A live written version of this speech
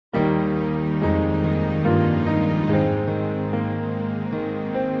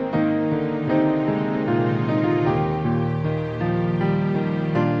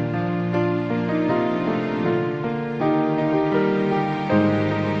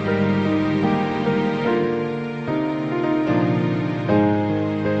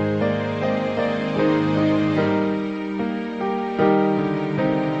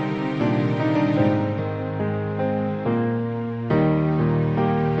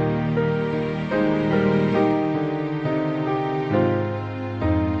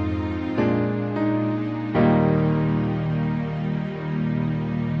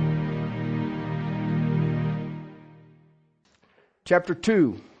chapter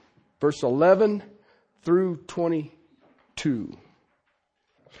 2, verse 11 through 22.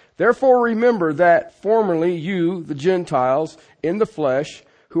 Therefore remember that formerly you, the Gentiles, in the flesh,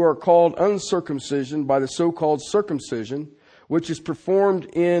 who are called uncircumcision by the so-called circumcision, which is performed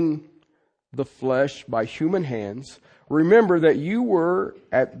in the flesh by human hands, remember that you were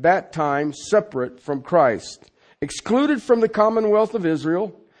at that time separate from Christ, excluded from the commonwealth of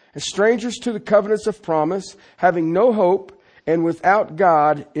Israel, as strangers to the covenants of promise, having no hope and without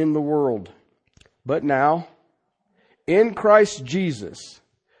God in the world. But now, in Christ Jesus,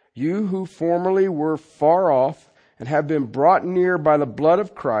 you who formerly were far off and have been brought near by the blood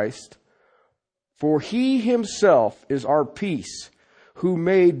of Christ, for He Himself is our peace, who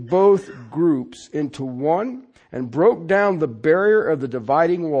made both groups into one and broke down the barrier of the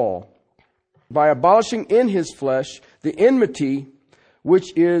dividing wall, by abolishing in His flesh the enmity,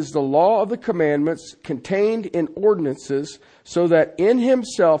 which is the law of the commandments contained in ordinances, so that in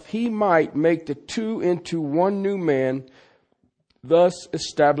Himself He might make the two into one new man, thus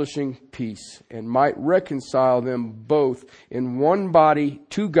establishing peace, and might reconcile them both in one body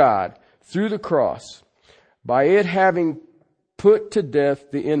to God through the cross, by it having put to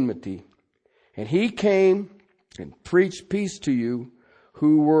death the enmity. And He came and preached peace to you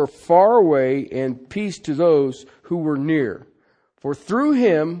who were far away, and peace to those who were near. For through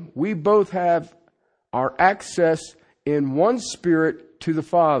Him we both have our access in one Spirit to the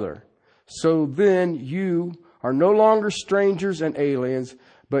Father. So then you are no longer strangers and aliens,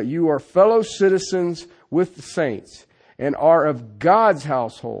 but you are fellow citizens with the saints, and are of God's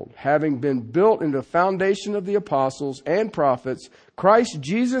household, having been built into the foundation of the apostles and prophets, Christ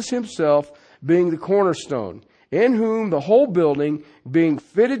Jesus Himself being the cornerstone, in whom the whole building, being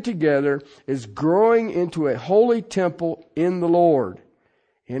fitted together, is growing into a holy temple in the Lord,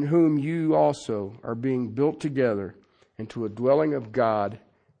 in whom you also are being built together into a dwelling of God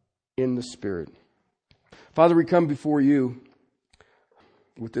in the Spirit. Father, we come before you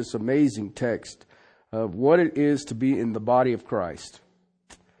with this amazing text of what it is to be in the body of Christ.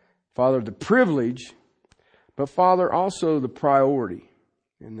 Father, the privilege, but Father, also the priority.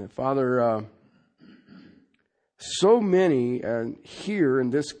 And Father, so many here in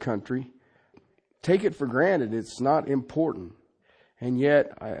this country take it for granted. It's not important. And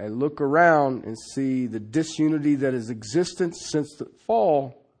yet I look around and see the disunity that has existed since the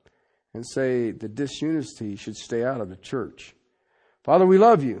fall, and say the disunity should stay out of the church. Father, we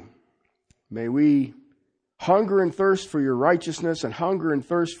love you. May we hunger and thirst for your righteousness and hunger and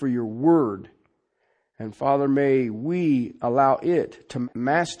thirst for your word. And Father, may we allow it to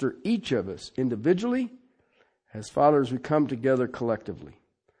master each of us individually, as Father, as we come together collectively.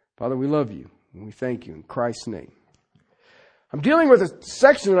 Father, we love you and we thank you in Christ's name. I'm dealing with a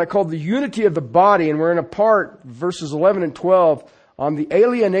section that I call the unity of the body, and we're in a part, verses 11 and 12, on the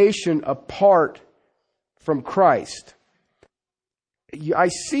alienation apart from Christ. I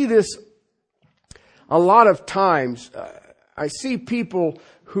see this a lot of times. I see people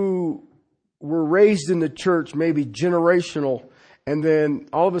who were raised in the church, maybe generational, and then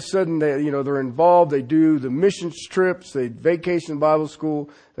all of a sudden they're involved. They do the mission trips, they vacation Bible school,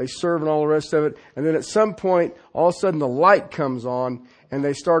 they serve and all the rest of it. And then at some point, all of a sudden the light comes on and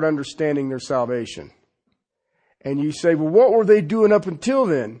they start understanding their salvation. And you say, well, what were they doing up until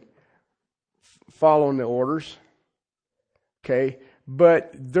then? Following the orders. Okay.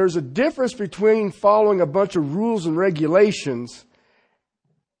 But there's a difference between following a bunch of rules and regulations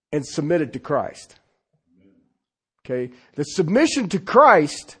and submitted to Christ. Okay. The submission to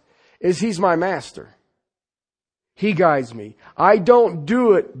Christ is He's my master. He guides me. I don't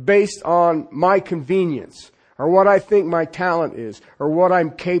do it based on my convenience or what I think my talent is or what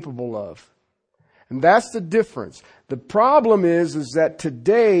I'm capable of. And that's the difference. The problem is that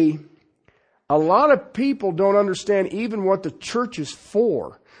today, a lot of people don't understand even what the church is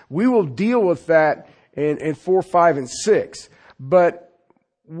for. We will deal with that in 4, 5, and 6. But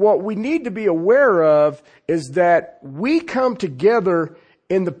what we need to be aware of is that we come together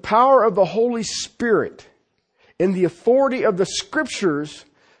in the power of the Holy Spirit, in the authority of the Scriptures,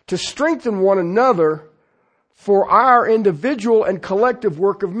 to strengthen one another for our individual and collective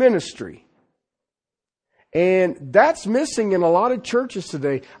work of ministry. And that's missing in a lot of churches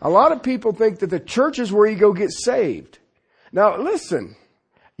today. A lot of people think that the church is where you go get saved. Now, listen,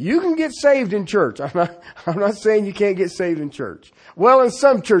 you can get saved in church. I'm not saying you can't get saved in church. Well, in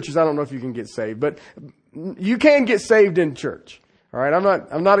some churches, I don't know if you can get saved, but you can get saved in church. All right.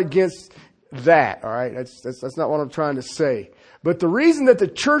 I'm not against that. All right. That's not what I'm trying to say. But the reason that the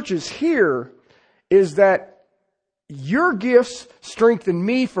church is here is that your gifts strengthen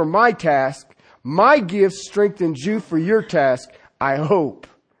me for my task. My gift strengthens you for your task. I hope.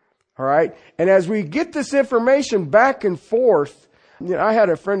 All right. And as we get this information back and forth, I had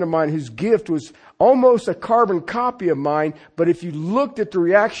a friend of mine whose gift was almost a carbon copy of mine, but if you looked at the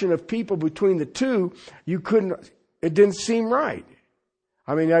reaction of people between the two, it didn't seem right.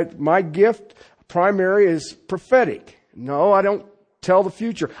 I mean, my gift primary is prophetic. No, I don't tell the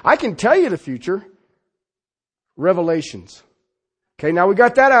future. I can tell you the future. Revelations. Okay, now we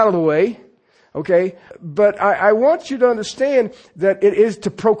got that out of the way. Okay, but I want you to understand that it is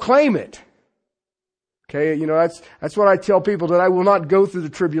to proclaim it. Okay, that's what I tell people, that I will not go through the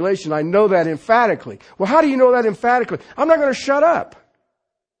tribulation. I know that emphatically. Well, how do you know that emphatically? I'm not going to shut up.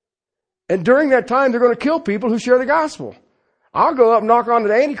 And during that time, they're going to kill people who share the gospel. I'll go up and knock on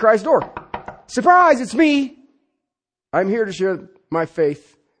the Antichrist's door. Surprise, it's me. I'm here to share my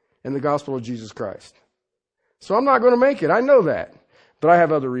faith in the gospel of Jesus Christ. So I'm not going to make it. I know that. But I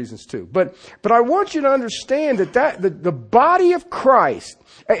have other reasons too. But I want you to understand that the body of Christ,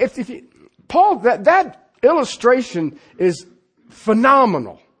 Paul, that illustration is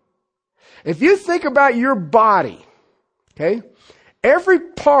phenomenal. If you think about your body, okay, every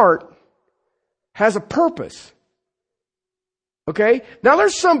part has a purpose. Okay? Now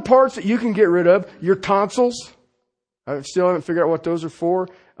there's some parts that you can get rid of. Your tonsils. I still haven't figured out what those are for,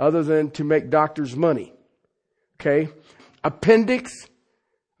 other than to make doctors money. Okay? Appendix.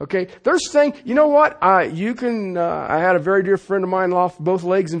 Okay? There's things, you know what? I had a very dear friend of mine lost both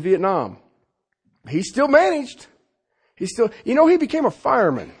legs in Vietnam. He still managed. He became a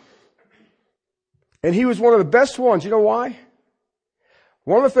fireman. And he was one of the best ones. You know why?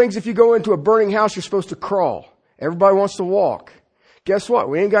 One of the things, if you go into a burning house, you're supposed to crawl. Everybody wants to walk. Guess what?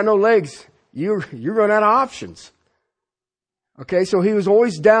 We ain't got no legs. You're running out of options. Okay, so he was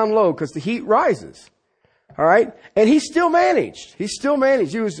always down low because the heat rises. All right? And he still managed. It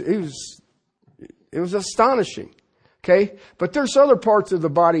was astonishing. Okay? But there's other parts of the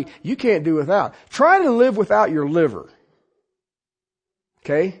body you can't do without. Try to live without your liver.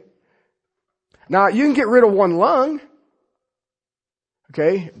 Okay? Now, you can get rid of one lung.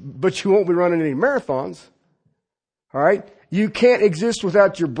 Okay? But you won't be running any marathons. All right? You can't exist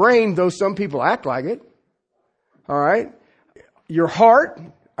without your brain, though some people act like it. All right? Your heart.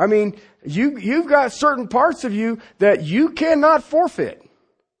 I mean, you've got certain parts of you that you cannot forfeit.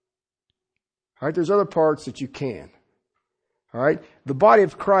 All right? There's other parts that you can. All right? The body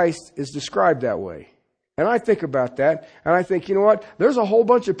of Christ is described that way. And I think about that, and I think, you know what? There's a whole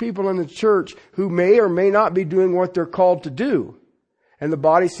bunch of people in the church who may or may not be doing what they're called to do. And the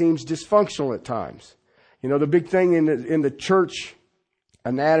body seems dysfunctional at times. You know, the big thing in the church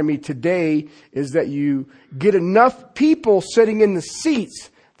anatomy today is that you get enough people sitting in the seats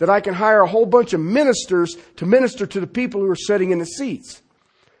that I can hire a whole bunch of ministers to minister to the people who are sitting in the seats.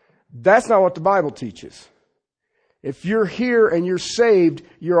 That's not what the Bible teaches. If you're here and you're saved,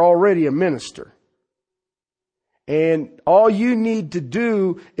 you're already a minister. And all you need to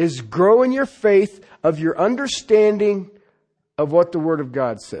do is grow in your faith of your understanding of what the Word of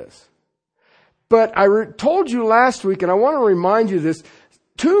God says. But I told you last week, and I want to remind you this,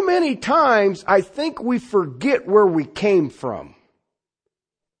 too many times I think we forget where we came from.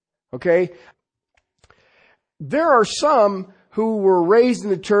 Okay? There are some who were raised in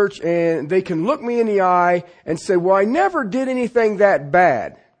the church and they can look me in the eye and say, well, I never did anything that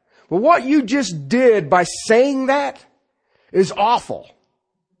bad. Well, what you just did by saying that is awful.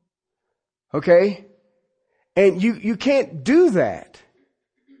 Okay? And you can't do that.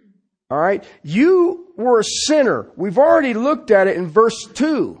 All right? You were a sinner. We've already looked at it in verse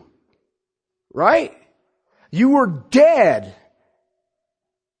 2. Right? You were dead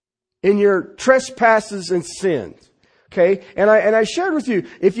in your trespasses and sins. Okay? And I shared with you,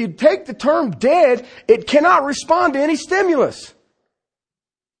 if you take the term dead, it cannot respond to any stimulus.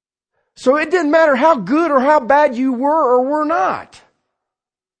 So it didn't matter how good or how bad you were or were not.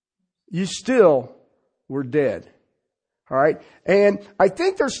 You still were dead. All right? And I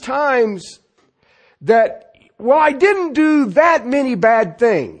think there's times that, well, I didn't do that many bad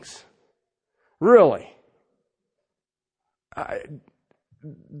things. Really.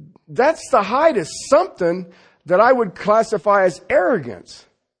 That's the height of something that I would classify as arrogance.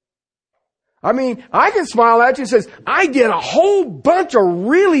 I mean, I can smile at you and say, I did a whole bunch of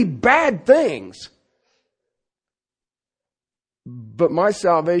really bad things. But my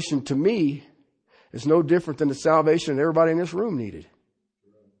salvation to me is no different than the salvation that everybody in this room needed.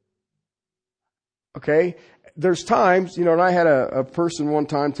 Okay? There's times, and I had a person one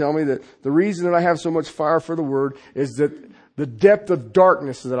time tell me that the reason that I have so much fire for the Word is that the depth of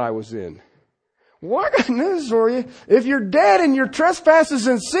darkness that I was in. Well, I got news for you. If you're dead in your trespasses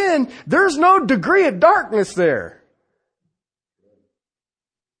and sin, there's no degree of darkness there.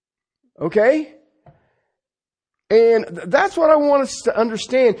 Okay? And that's what I want us to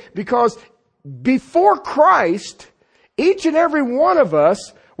understand, because before Christ, each and every one of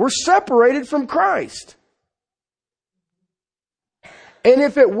us were separated from Christ. And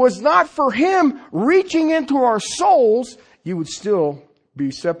if it was not for Him reaching into our souls, you would still be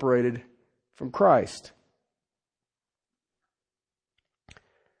separated from Christ.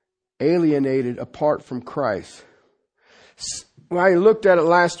 Alienated apart from Christ. When I looked at it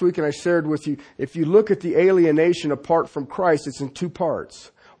last week and I shared with you, if you look at the alienation apart from Christ, it's in two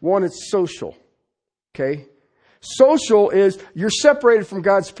parts. One, it's social. Okay? Social is you're separated from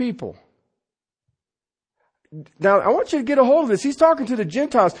God's people. Now, I want you to get a hold of this. He's talking to the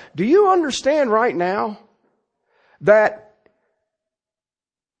Gentiles. Do you understand right now that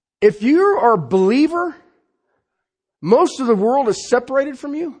if you are a believer, most of the world is separated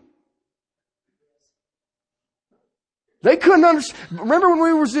from you? They couldn't understand. Remember when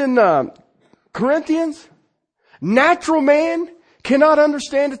we was in Corinthians? Natural man cannot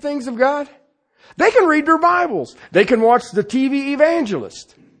understand the things of God. They can read their Bibles. They can watch the TV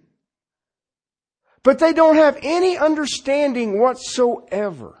evangelist. But they don't have any understanding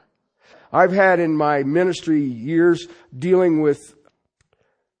whatsoever. I've had in my ministry years dealing with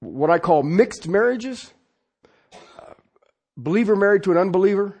what I call mixed marriages. Believer married to an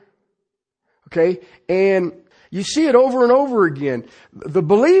unbeliever. Okay? And you see it over and over again. The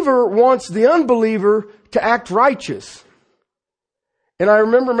believer wants the unbeliever to act righteous. And I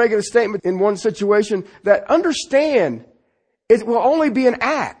remember making a statement in one situation that understand it will only be an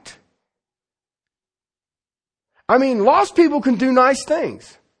act. I mean, lost people can do nice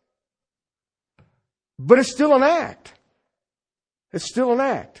things. But it's still an act. It's still an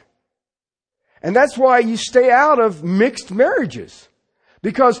act. And that's why you stay out of mixed marriages.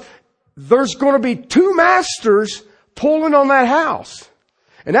 Because there's going to be two masters pulling on that house.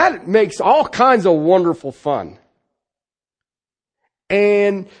 And that makes all kinds of wonderful fun.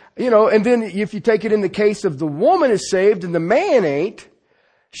 And, and then if you take it in the case of the woman is saved and the man ain't,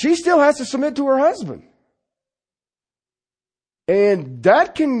 she still has to submit to her husband. And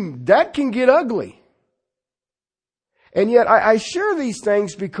that can get ugly. And yet I share these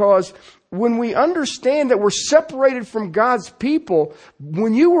things because when we understand that we're separated from God's people,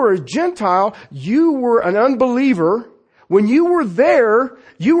 when you were a Gentile, you were an unbeliever. When you were there,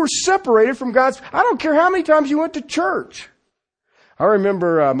 you were separated from God's. I don't care how many times you went to church. I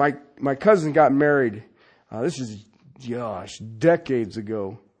remember my cousin got married. This is, decades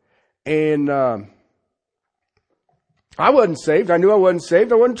ago. And I wasn't saved. I knew I wasn't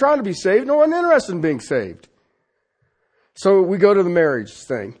saved. I wasn't trying to be saved. I wasn't interested in being saved. So we go to the marriage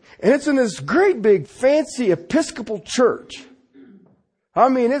thing. And it's in this great big fancy Episcopal church. I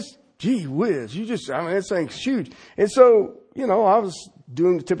mean, it's, gee whiz. This thing's huge. And so, I was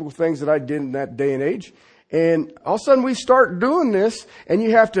doing the typical things that I did in that day and age. And all of a sudden we start doing this and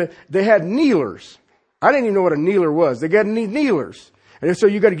they had kneelers. I didn't even know what a kneeler was. They got kneelers. And so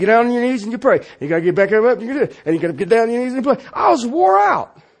you got to get down on your knees and you pray. And you got to get back up and you do it. And you got to get down on your knees and pray. I was wore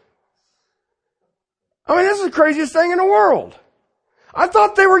out. I mean, this is the craziest thing in the world. I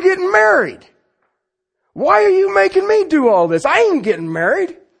thought they were getting married. Why are you making me do all this? I ain't getting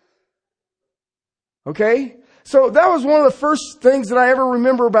married. Okay? So that was one of the first things that I ever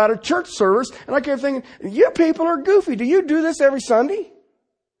remember about a church service. And I kept thinking, you people are goofy. Do you do this every Sunday?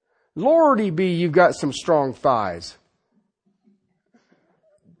 Lordy be, you've got some strong thighs.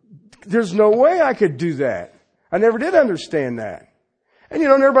 There's no way I could do that. I never did understand that. And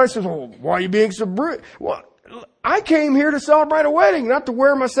and everybody says, well, why are you being so brutal? Well, I came here to celebrate a wedding, not to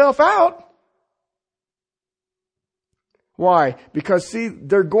wear myself out. Why? Because see,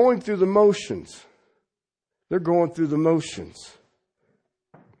 they're going through the motions. They're going through the motions.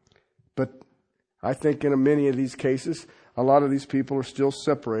 But I think in many of these cases, a lot of these people are still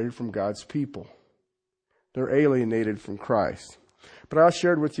separated from God's people. They're alienated from Christ. But I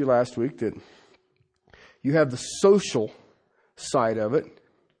shared with you last week that you have the social side of it,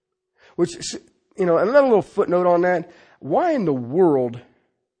 which, another little footnote on that. Why in the world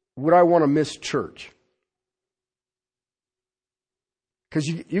would I want to miss church? Because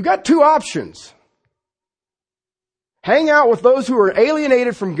you got two options. Hang out with those who are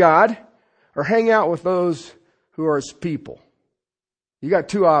alienated from God, or hang out with those who are His people. You got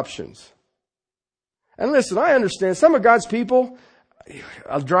two options. And listen, I understand some of God's people,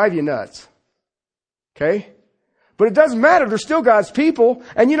 I'll drive you nuts. Okay? But it doesn't matter. They're still God's people.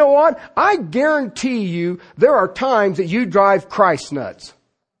 And you know what? I guarantee you there are times that you drive Christ nuts.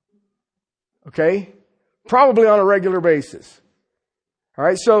 Okay? Probably on a regular basis. All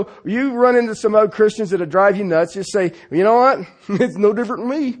right? So you run into some other Christians that'll drive you nuts. Just say, you know what? It's no different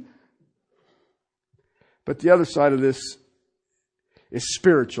than me. But the other side of this is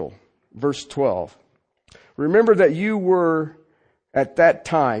spiritual. Verse 12. Remember that you were at that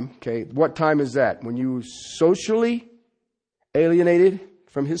time, okay, what time is that? When you were socially alienated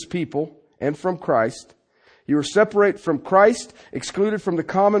from His people and from Christ. You were separate from Christ, excluded from the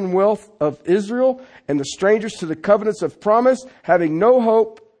commonwealth of Israel, and the strangers to the covenants of promise, having no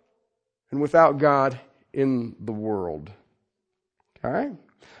hope and without God in the world. All right?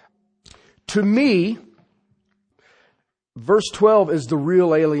 To me, verse 12 is the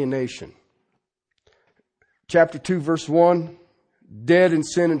real alienation. Chapter 2, verse 1, dead in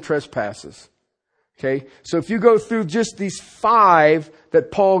sin and trespasses. Okay? So if you go through just these 5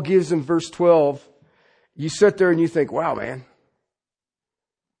 that Paul gives in verse 12, you sit there and you think, wow, man.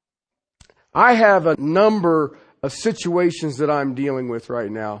 I have a number of situations that I'm dealing with right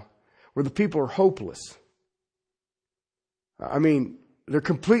now where the people are hopeless. I mean, they're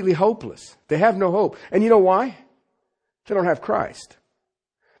completely hopeless. They have no hope. And you know why? They don't have Christ.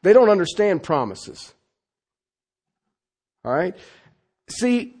 They don't understand promises. All right?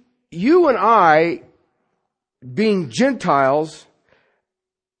 See, you and I, being Gentiles,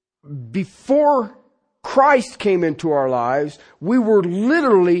 before Christ came into our lives, we were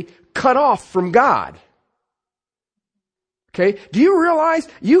literally cut off from God. Okay? Do you realize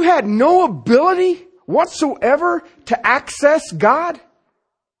you had no ability whatsoever to access God?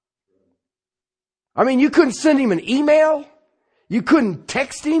 I mean, you couldn't send Him an email. You couldn't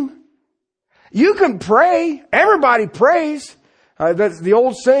text Him. You can pray. Everybody prays. That's the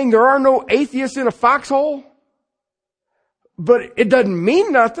old saying, there are no atheists in a foxhole. But it doesn't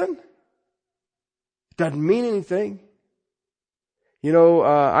mean nothing. It doesn't mean anything. You know,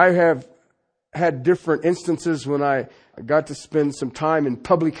 I have had different instances when I got to spend some time in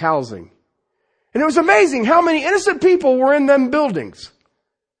public housing. And it was amazing how many innocent people were in them buildings.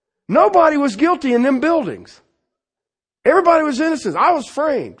 Nobody was guilty in them buildings. Everybody was innocent. I was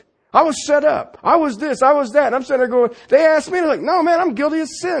framed. I was set up. I was this. I was that. And I'm sitting there going, they asked me, they're like, no, man, I'm guilty of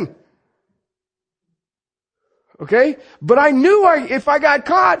sin. Okay? But I knew if I got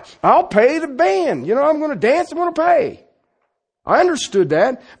caught, I'll pay the band. You know, I'm going to dance, I'm going to pay. I understood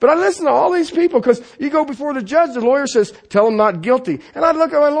that. But I listened to all these people because you go before the judge, the lawyer says, tell them not guilty. And I'd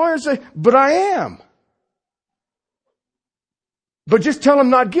look at my lawyer and say, but I am. But just tell them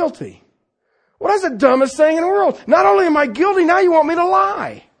not guilty. Well, that's the dumbest thing in the world. Not only am I guilty, now you want me to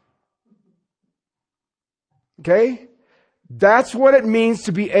lie. Okay? That's what it means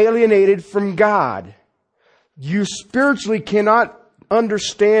to be alienated from God. You spiritually cannot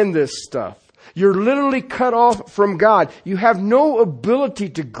understand this stuff. You're literally cut off from God. You have no ability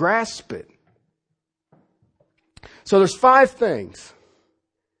to grasp it. So there's 5 things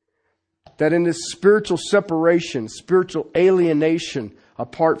that in this spiritual separation, spiritual alienation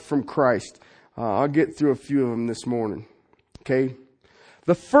apart from Christ. I'll get through a few of them this morning. Okay?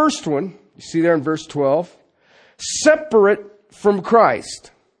 The first one, you see there in verse 12, separate from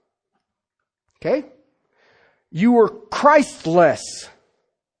Christ. Okay? You were Christless.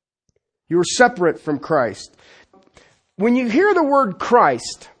 You were separate from Christ. When you hear the word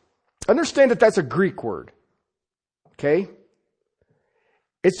Christ, understand that that's a Greek word. Okay?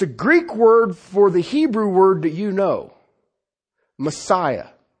 It's a Greek word for the Hebrew word that you know. Messiah.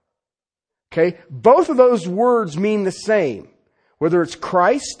 Okay? Both of those words mean the same. Whether it's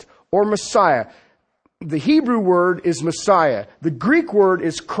Christ or Messiah. The Hebrew word is Messiah. The Greek word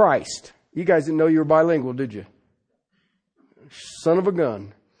is Christ. You guys didn't know you were bilingual, did you? Son of a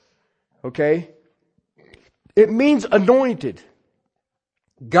gun. Okay? It means anointed.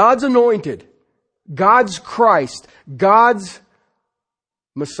 God's anointed. God's Christ. God's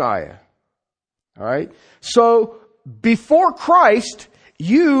Messiah. All right? So, before Christ,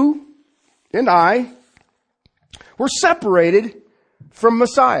 you and I were separated from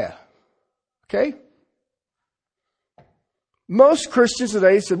Messiah. Okay? Most Christians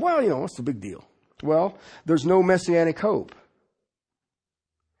today said, well, you know, what's the big deal? Well, there's no messianic hope.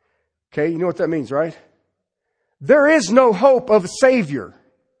 Okay, you know what that means, right? There is no hope of a Savior.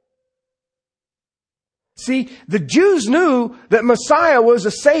 See, the Jews knew that Messiah was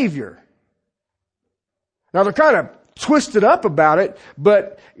a Savior. Now they're kind of twisted up about it,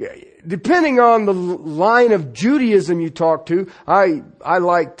 but depending on the line of Judaism you talk to, I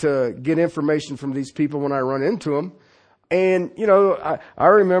like to get information from these people when I run into them. And, you know, I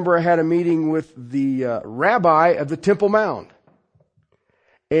remember I had a meeting with the rabbi of the Temple Mount.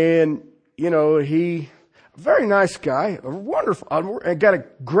 And, you know, a very nice guy, a wonderful, got a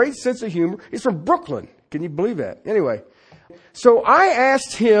great sense of humor. He's from Brooklyn. Can you believe that? Anyway, so I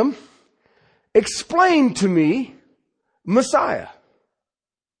asked him, explain to me Messiah.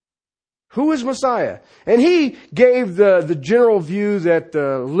 Who is Messiah? And he gave the general view that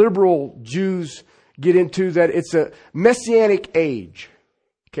the liberal Jews get into, that it's a messianic age.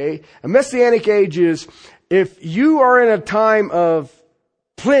 Okay? A messianic age is if you are in a time of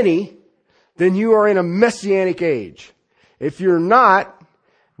plenty, then you are in a messianic age. If you're not,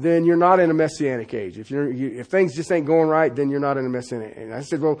 then you're not in a messianic age. If things just ain't going right, then you're not in a messianic age. And I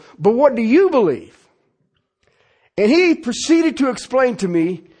said, well, but what do you believe? And he proceeded to explain to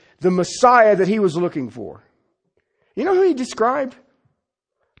me the Messiah that he was looking for. You know who he described?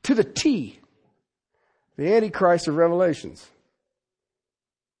 To the T. The Antichrist of Revelations.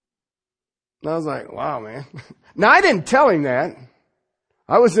 And I was like, wow, man. Now, I didn't tell him that.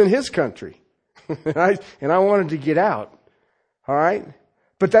 I was in his country. and I wanted to get out. All right?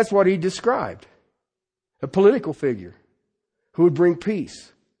 But that's what he described. A political figure who would bring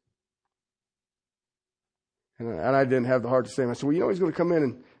peace. And I didn't have the heart to say, I said, well, you know he's going to come in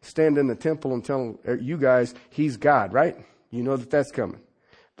and stand in the temple and tell you guys he's God, right? You know that that's coming.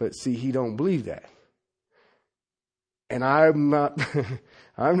 But see, he don't believe that. And I'm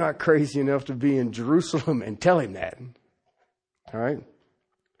not crazy enough to be in Jerusalem and tell him that. All right?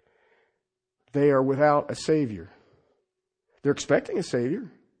 They are without a Savior. They're expecting a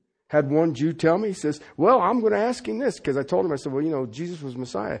Savior. Had one Jew tell me, he says, well, I'm going to ask him this. Because I told him, I said, well, you know, Jesus was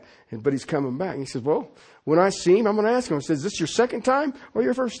Messiah, but he's coming back. And he says, well, when I see him, I'm going to ask him. I said, is this your second time or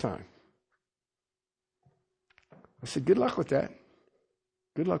your first time? I said, good luck with that.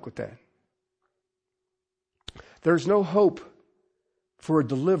 Good luck with that. There's no hope for a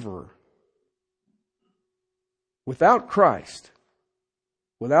deliverer. Without Christ,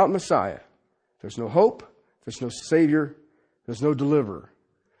 without Messiah, there's no hope, there's no Savior, there's no deliverer.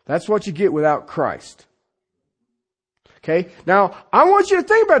 That's what you get without Christ. Okay? Now, I want you to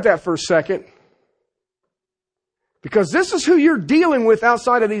think about that for a second. Because this is who you're dealing with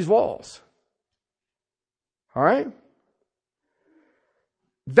outside of these walls. All right?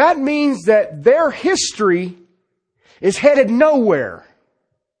 That means that their history is headed nowhere.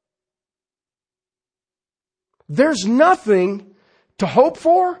 There's nothing to hope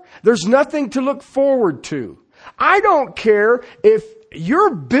for. There's nothing to look forward to. I don't care if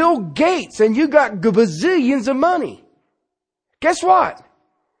you're Bill Gates and you got gazillions of money. Guess what?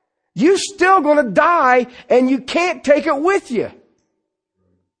 You're still going to die and you can't take it with you.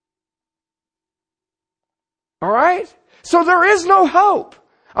 All right? So there is no hope.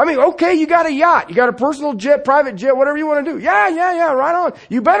 I mean, okay, you got a yacht, you got a personal jet, private jet, whatever you want to do. Yeah, right on.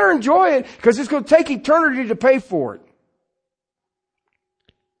 You better enjoy it because it's going to take eternity to pay for it.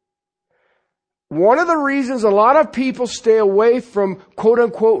 One of the reasons a lot of people stay away from quote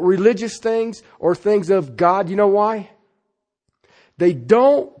unquote religious things or things of God, you know why? They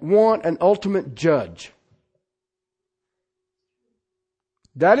don't want an ultimate judge.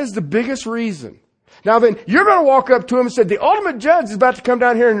 That is the biggest reason. Now then, you're going to walk up to him and say, the ultimate judge is about to come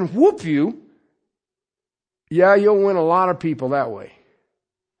down here and whoop you. Yeah, you'll win a lot of people that way.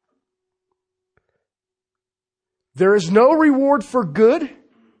 There is no reward for good.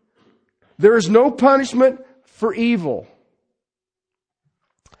 There is no punishment for evil.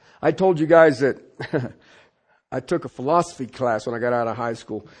 I told you guys that I took a philosophy class when I got out of high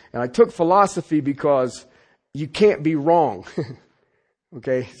school. And I took philosophy because you can't be wrong.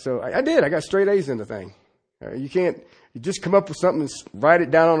 Okay, so I did. I got straight A's in the thing. You just come up with something and write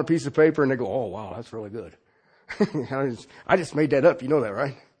it down on a piece of paper and they go, oh, wow, that's really good. I just made that up. You know that,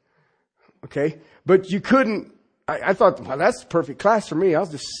 right? Okay, but you couldn't. I thought, well, that's the perfect class for me.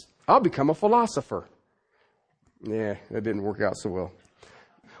 I'll become a philosopher. Yeah, that didn't work out so well.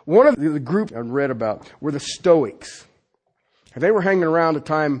 One of the group I read about were the Stoics. They were hanging around a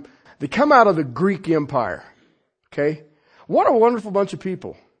time, they come out of the Greek Empire. Okay? What a wonderful bunch of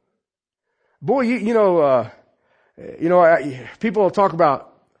people. Boy, people talk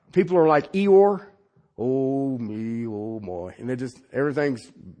about, people are like Eeyore. Oh me, oh boy. And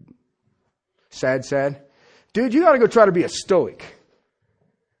everything's sad. Dude, you gotta go try to be a Stoic.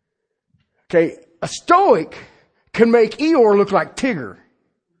 Okay, a Stoic can make Eeyore look like Tigger.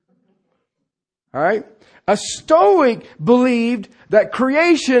 All right? A Stoic believed that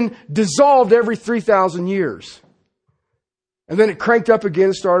creation dissolved every 3,000 years. And then it cranked up again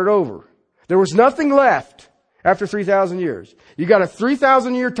and started over. There was nothing left after 3,000 years. You got a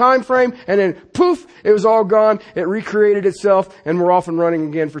 3,000 year time frame and then poof, it was all gone. It recreated itself and we're off and running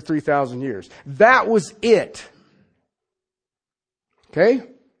again for 3,000 years. That was it. Okay?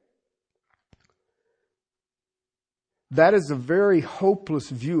 That is a very hopeless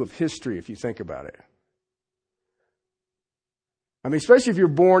view of history if you think about it. I mean, especially if you're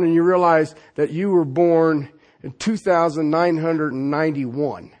born and you realize that you were born in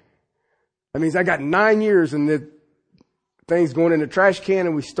 2,991. That means I got 9 years and the thing's going in the trash can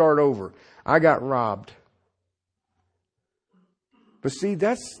and we start over. I got robbed. But see,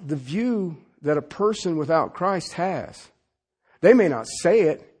 that's the view that a person without Christ has. They may not say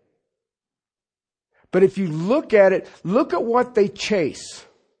it. But if you look at it, look at what they chase.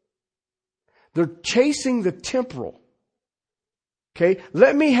 They're chasing the temporal. Okay?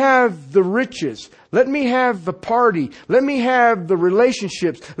 Let me have the riches. Let me have the party. Let me have the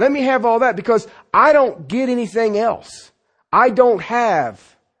relationships. Let me have all that because I don't get anything else. I don't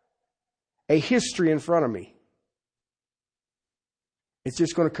have a history in front of me. It's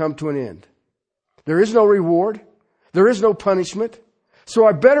just going to come to an end. There is no reward. There is no punishment. So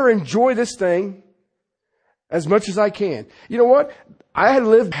I better enjoy this thing as much as I can. You know what? I had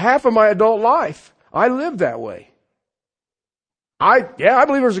lived half of my adult life. I lived that way. I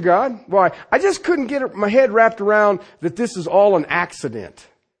believe there's a God. Why? I just couldn't get my head wrapped around that this is all an accident.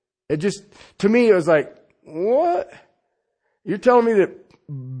 To me, it was like, what? You're telling me that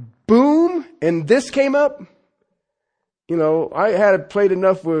boom, and this came up? You know, I had played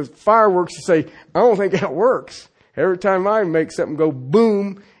enough with fireworks to say, I don't think that works. Every time I make something go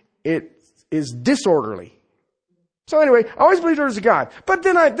boom, it is disorderly. So anyway, I always believed there was a God. But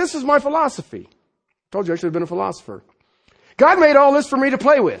then this is my philosophy. I told you I should have been a philosopher. God made all this for me to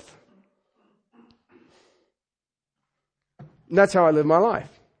play with. And that's how I lived my life.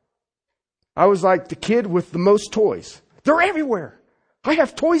 I was like the kid with the most toys. They're everywhere. I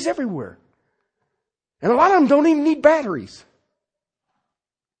have toys everywhere. And a lot of them don't even need batteries.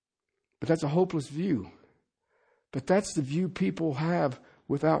 But that's a hopeless view. But that's the view people have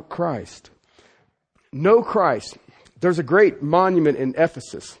without Christ. No Christ. There's a great monument in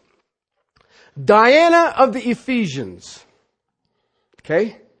Ephesus. Diana of the Ephesians.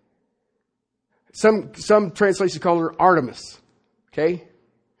 Okay? Some translations call her Artemis. Okay?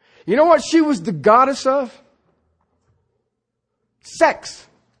 You know what she was the goddess of? Sex.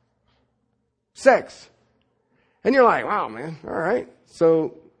 Sex. And you're like, wow, man, all right.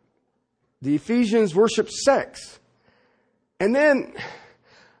 So the Ephesians worship sex. And then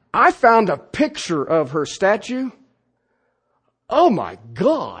I found a picture of her statue. Oh my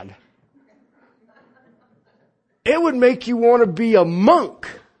God. It would make you want to be a monk.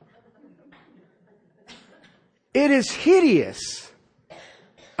 It is hideous.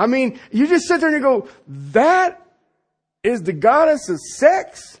 I mean, you just sit there and you go, that is the goddess of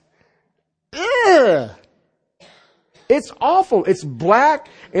sex? Ugh. It's awful. It's black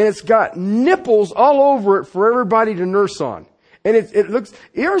and it's got nipples all over it for everybody to nurse on. And it looks,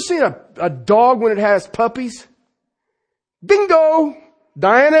 you ever seen a dog when it has puppies? Bingo!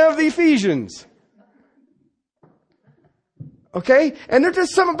 Diana of the Ephesians. Okay? And there's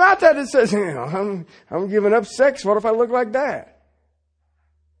just something about that says, you know, I'm giving up sex. What if I look like that?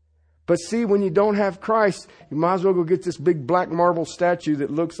 But see, when you don't have Christ, you might as well go get this big black marble statue that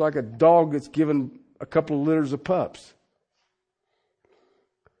looks like a dog that's given a couple of litters of pups.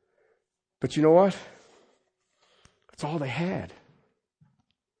 But you know what? That's all they had.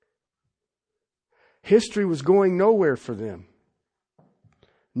 History was going nowhere for them.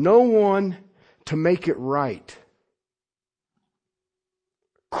 No one to make it right.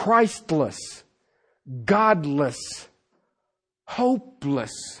 Christless, godless,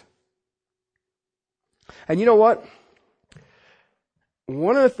 hopeless. And you know what?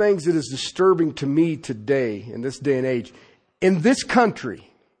 One of the things that is disturbing to me today, in this day and age, in this country,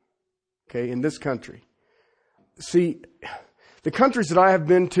 in this country. See, the countries that I have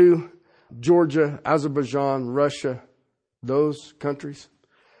been to, Georgia, Azerbaijan, Russia, those countries,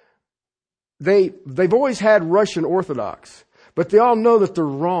 they've always had Russian Orthodox, but they all know that they're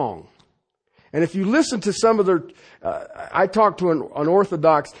wrong. And if you listen to some of their, I talked to an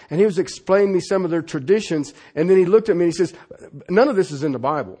Orthodox and he was explaining me some of their traditions, and then he looked at me and he says, none of this is in the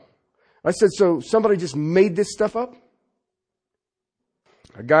Bible. I said, so somebody just made this stuff up?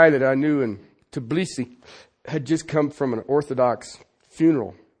 A guy that I knew in Tbilisi had just come from an Orthodox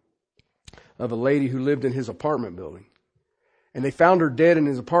funeral of a lady who lived in his apartment building. And they found her dead in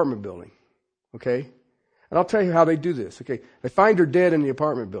his apartment building. Okay? And I'll tell you how they do this. Okay? They find her dead in the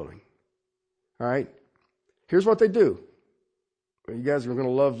apartment building. All right? Here's what they do. Well, you guys are going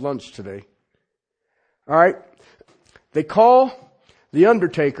to love lunch today. All right? They call the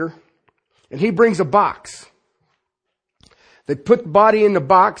undertaker, and he brings a box. They put the body in the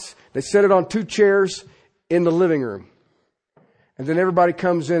box. They set it on 2 chairs in the living room. And then everybody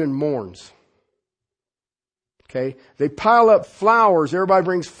comes in and mourns. Okay? They pile up flowers. Everybody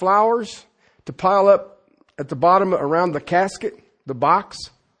brings flowers to pile up at the bottom around the casket, the box.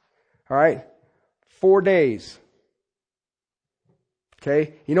 All right? 4 days.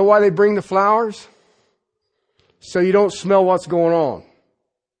 Okay? You know why they bring the flowers? So you don't smell what's going on.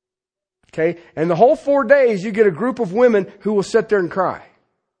 Okay? And the whole 4 days, you get a group of women who will sit there and cry.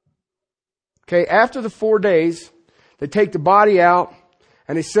 Okay? After the 4 days, they take the body out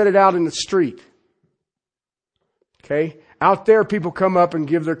and they set it out in the street. Okay? Out there, people come up and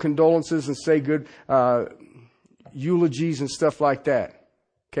give their condolences and say good eulogies and stuff like that.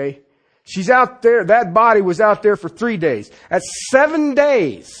 Okay? She's out there. That body was out there for 3 days. That's 7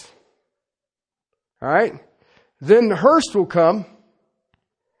 days. All right? Then the hearse will come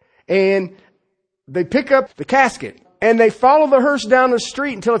and they pick up the casket and they follow the hearse down the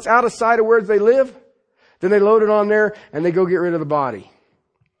street until it's out of sight of where they live. Then they load it on there and they go get rid of the body.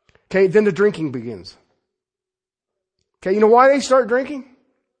 Okay, then the drinking begins. Okay, you know why they start drinking?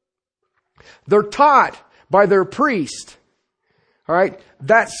 They're taught by their priest, all right,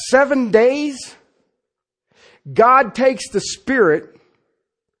 that 7 days, God takes the spirit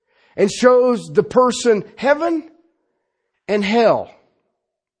and shows the person heaven and hell.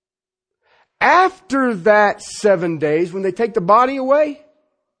 After that 7 days, when they take the body away,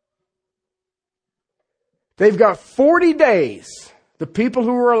 they've got 40 days, the people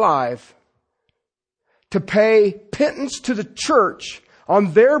who are alive, to pay pittance to the church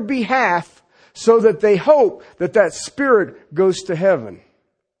on their behalf so that they hope that that spirit goes to heaven.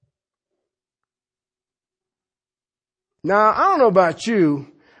 Now, I don't know about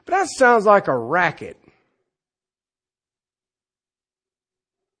you, but that sounds like a racket.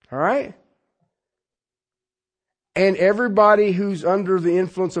 All right? And everybody who's under the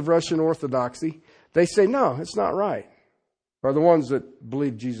influence of Russian Orthodoxy, they say, no, it's not right. Are the ones that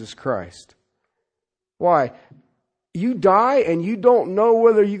believe Jesus Christ. Why? You die and you don't know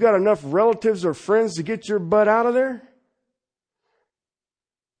whether you got enough relatives or friends to get your butt out of there?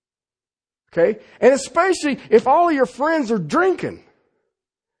 Okay? And especially if all of your friends are drinking.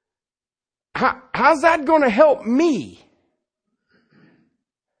 How's that going to help me?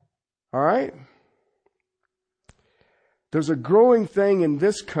 All right? There's a growing thing in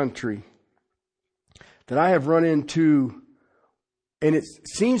this country that I have run into, and it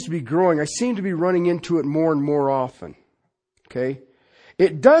seems to be growing. I seem to be running into it more and more often. Okay?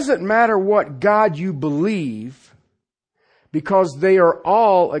 It doesn't matter what God you believe, because they are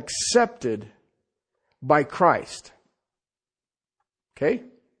all accepted by Christ. Okay?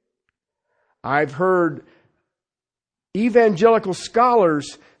 I've heard evangelical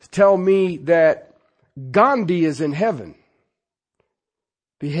scholars tell me that Gandhi is in heaven.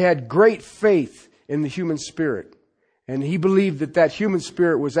 He had great faith in the human spirit. And he believed that that human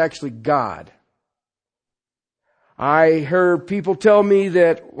spirit was actually God. I heard people tell me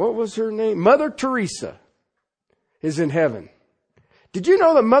that, what was her name? Mother Teresa is in heaven. Did you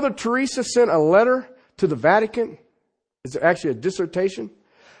know that Mother Teresa sent a letter to the Vatican? It's actually a dissertation.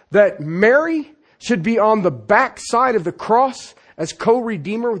 That Mary should be on the back side of the cross as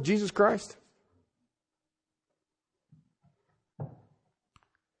co-redeemer with Jesus Christ?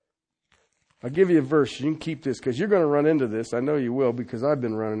 I'll give you a verse. You can keep this because you're going to run into this. I know you will because I've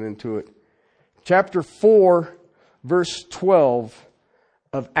been running into it. Chapter 4, verse 12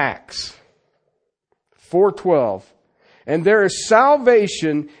 of Acts. 4:12. And there is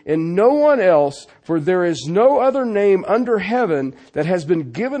salvation in no one else, for there is no other name under heaven that has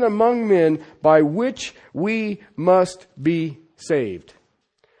been given among men by which we must be saved.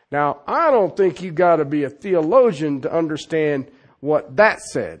 Now, I don't think you got to be a theologian to understand what that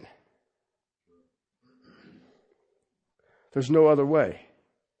said. There's no other way.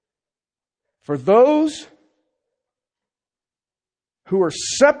 For those who are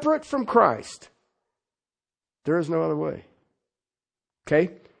separate from Christ, there is no other way.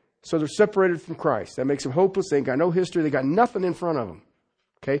 Okay? So they're separated from Christ. That makes them hopeless. They ain't got no history. They got nothing in front of them.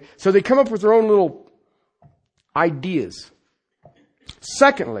 Okay? So they come up with their own little ideas.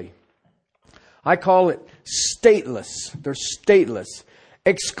 Secondly, I call it stateless. They're stateless.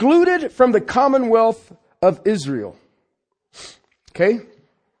 Excluded from the commonwealth of Israel. Okay?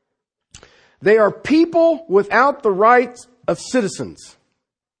 They are people without the rights of citizens.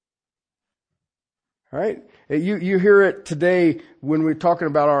 All right? You hear it today when we're talking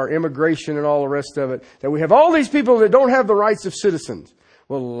about our immigration and all the rest of it, that we have all these people that don't have the rights of citizens.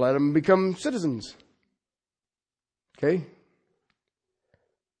 Well, let them become citizens. Okay?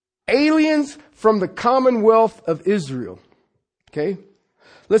 Aliens from the commonwealth of Israel. Okay?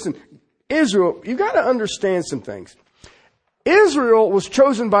 Listen, Israel, you got to understand some things. Israel was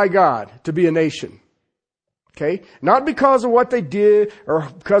chosen by God to be a nation. Okay? Not because of what they did or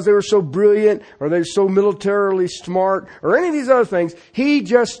because they were so brilliant or they were so militarily smart or any of these other things. He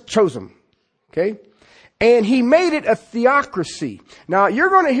just chose them. Okay? And he made it a theocracy. Now, you're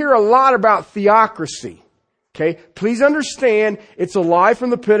going to hear a lot about theocracy. Okay? Please understand, it's a lie from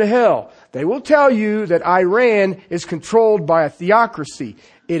the pit of hell. They will tell you that Iran is controlled by a theocracy.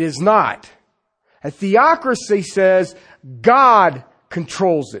 It is not. A theocracy says God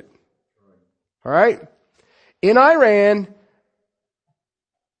controls it. All right? In Iran,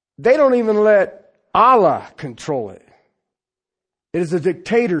 they don't even let Allah control it. It is a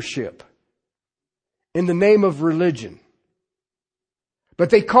dictatorship in the name of religion. But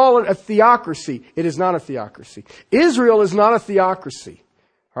they call it a theocracy. It is not a theocracy. Israel is not a theocracy.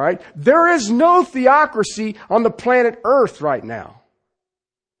 All right? There is no theocracy on the planet Earth right now.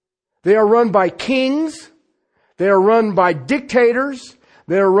 They are run by kings. They are run by dictators.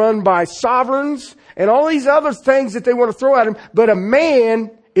 They are run by sovereigns and all these other things that they want to throw at them. But a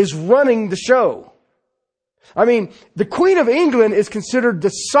man is running the show. I mean, the Queen of England is considered the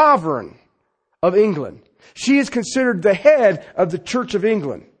sovereign of England. She is considered the head of the Church of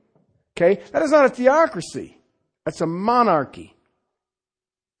England. Okay? That is not a theocracy. That's a monarchy.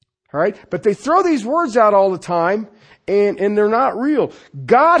 All right? But they throw these words out all the time, and they're not real.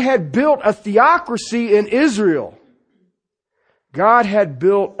 God had built a theocracy in Israel. God had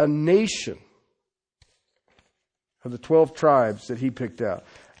built a nation of the 12 tribes that He picked out.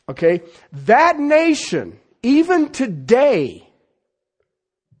 Okay? That nation, even today,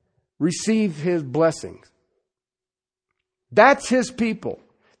 receive His blessings. That's His people.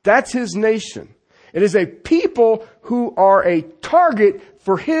 That's His nation. It is a people who are a target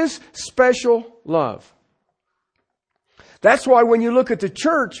for His special love. That's why when you look at the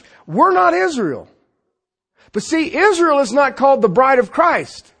church, we're not Israel. But see, Israel is not called the bride of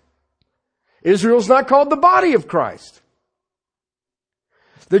Christ. Israel is not called the body of Christ.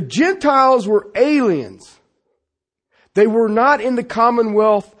 The Gentiles were aliens. They were not in the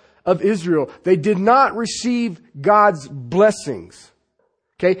commonwealth of Israel. They did not receive God's blessings.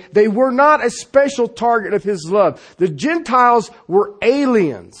 Okay? They were not a special target of His love. The Gentiles were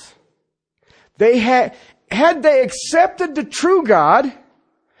aliens. They had they accepted the true God,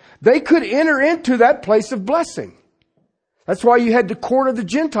 they could enter into that place of blessing. That's why you had the court of the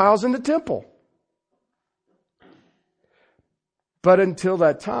Gentiles in the temple. But until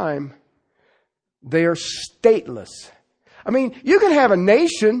that time, they are stateless. I mean, you can have a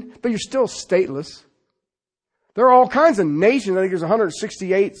nation, but you're still stateless. There are all kinds of nations. I think there's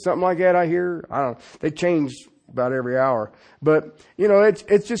 168, something like that I hear. I don't know. They change about every hour. But, you know,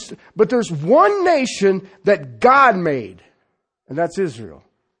 it's just, but there's one nation that God made, and that's Israel.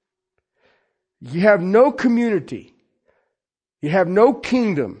 You have no community. You have no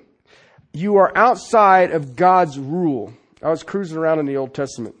kingdom. You are outside of God's rule. I was cruising around in the Old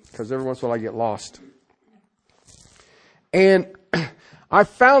Testament because every once in a while I get lost. And I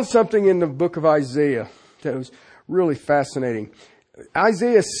found something in the book of Isaiah that was really fascinating.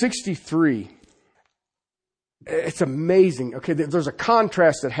 Isaiah 63. It's amazing. Okay, there's a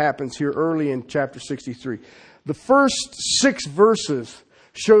contrast that happens here early in chapter 63. The first 6 verses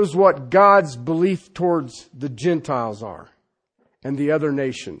shows what God's belief towards the Gentiles are and the other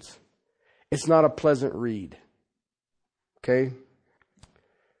nations. It's not a pleasant read. Okay?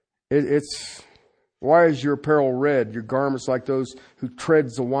 It's, why is your apparel red, your garments like those who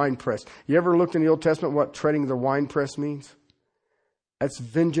treads the winepress? You ever looked in the Old Testament what treading the winepress means? That's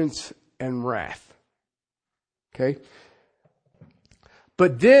vengeance and wrath. Okay?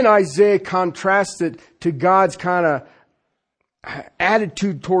 But then Isaiah contrasts it to God's kind of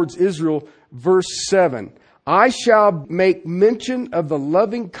attitude towards Israel, verse 7. I shall make mention of the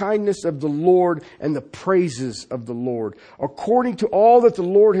loving kindness of the Lord and the praises of the Lord, according to all that the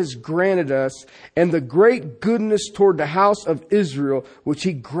Lord has granted us, and the great goodness toward the house of Israel, which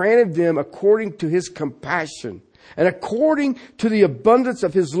He granted them according to His compassion, and according to the abundance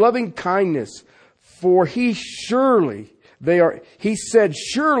of His loving kindness. For He said,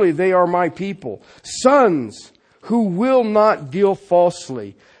 surely they are my people, sons who will not deal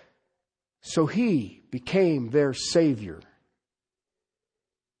falsely. So He became their Savior.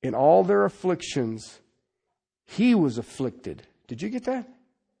 In all their afflictions, He was afflicted. Did you get that?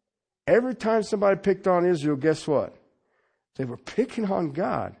 Every time somebody picked on Israel, guess what? They were picking on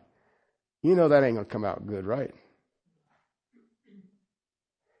God. You know that ain't going to come out good, right?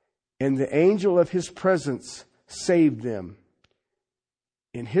 And the angel of His presence saved them.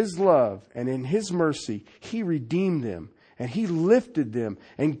 In His love and in His mercy, He redeemed them. And He lifted them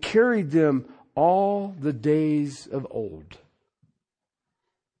and carried them all the days of old.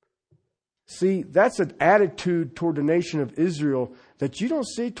 See, that's an attitude toward the nation of Israel that you don't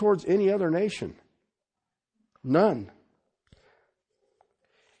see towards any other nation. None.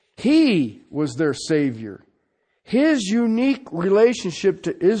 He was their Savior. His unique relationship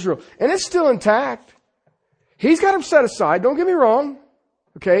to Israel. And it's still intact. He's got them set aside. Don't get me wrong.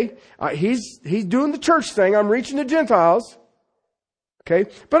 Okay? He's doing the church thing. I'm reaching the Gentiles. Okay?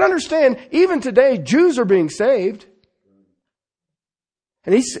 But understand, even today, Jews are being saved.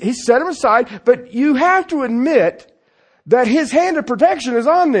 And he set them aside. But you have to admit that His hand of protection is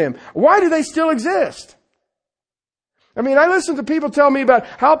on them. Why do they still exist? I mean, I listen to people tell me about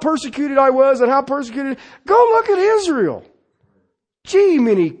how persecuted I was and how persecuted. Go look at Israel. Gee,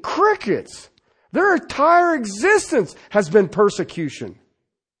 many crickets. Their entire existence has been persecution.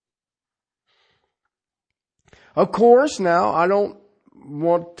 Of course, now, I don't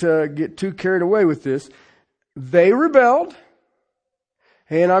want to get too carried away with this. They rebelled.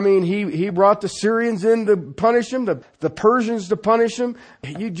 And I mean, he brought the Syrians in to punish them, the Persians to punish them.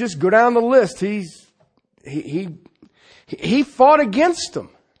 You just go down the list. He fought against them.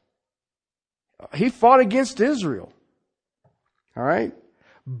 He fought against Israel. All right?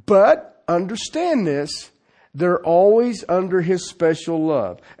 But understand this, they're always under His special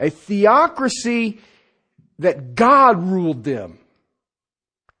love. A theocracy that God ruled them.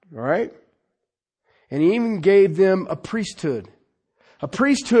 All right? And He even gave them a priesthood. A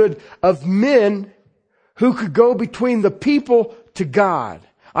priesthood of men who could go between the people to God.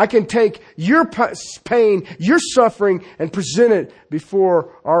 I can take your pain, your suffering, and present it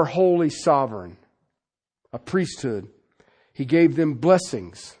before our holy sovereign. A priesthood. He gave them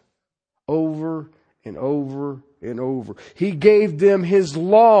blessings over and over and over. He gave them His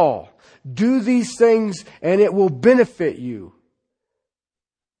law. Do these things and it will benefit you.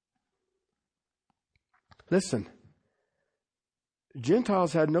 Listen,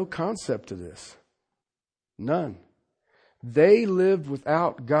 Gentiles had no concept of this. None. They lived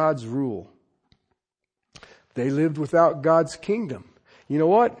without God's rule. They lived without God's kingdom. You know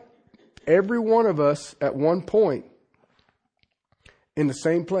what? Every one of us at one point in the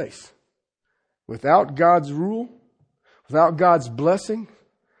same place. Without God's rule, without God's blessing,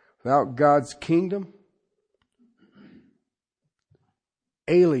 without God's kingdom.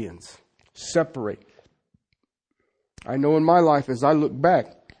 Aliens. Separate. I know in my life as I look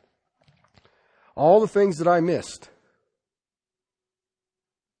back, all the things that I missed.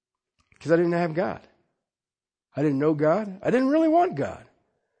 Because I didn't have God. I didn't know God. I didn't really want God.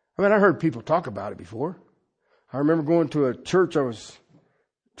 I mean, I heard people talk about it before. I remember going to a church. I was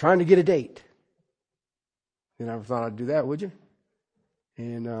trying to get a date. You never thought I'd do that, would you?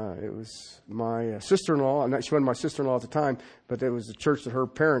 And it was my sister-in-law. She wasn't my sister-in-law at the time, but it was the church that her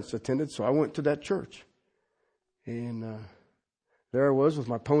parents attended. So I went to that church. And there I was with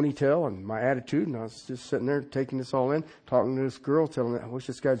my ponytail and my attitude. And I was just sitting there taking this all in, talking to this girl, telling her, I wish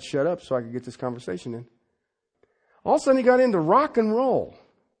this guy'd shut up so I could get this conversation in. All of a sudden he got into rock and roll.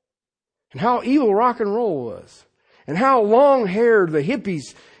 And how evil rock and roll was. And how long-haired the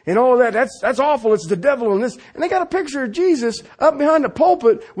hippies and all of that. That's awful. It's the devil and this. And they got a picture of Jesus up behind the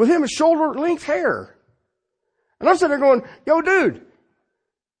pulpit with him with shoulder-length hair. And I'm sitting there going, yo, dude,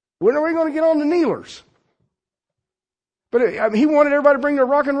 when are we going to get on the kneelers? But he wanted everybody to bring their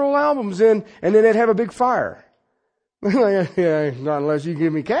rock and roll albums in, and then they'd have a big fire. Yeah, not unless you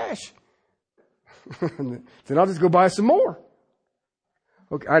give me cash. Then I'll just go buy some more.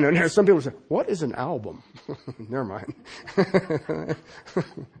 Okay, I know. Some people say, "What is an album?" Never mind.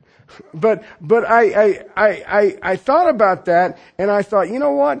 But I thought about that, and I thought, you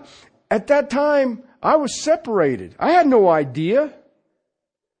know what? At that time, I was separated. I had no idea.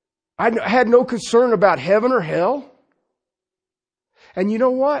 I had no concern about heaven or hell. And you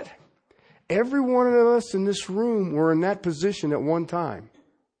know what? Every one of us in this room were in that position at one time.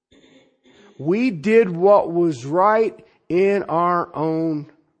 We did what was right in our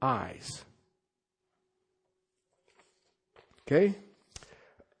own eyes. Okay?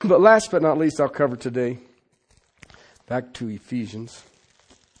 But last but not least, I'll cover today. Back to Ephesians.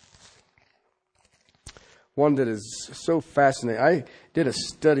 One that is so fascinating. I did a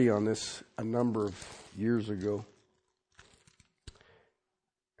study on this a number of years ago.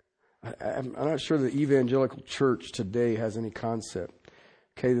 I'm not sure the evangelical church today has any concept.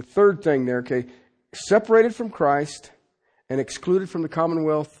 Okay, the third thing there, okay, separated from Christ and excluded from the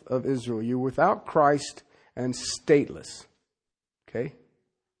commonwealth of Israel. You're without Christ and stateless. Okay?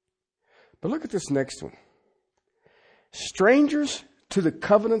 But look at this next one. Strangers to the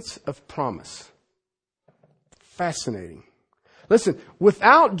covenants of promise. Fascinating. Listen,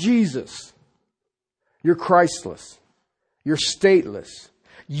 without Jesus, you're Christless. You're stateless.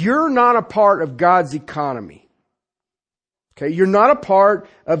 You're not a part of God's economy. Okay? You're not a part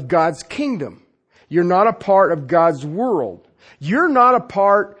of God's kingdom. You're not a part of God's world. You're not a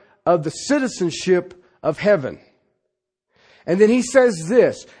part of the citizenship of heaven. And then he says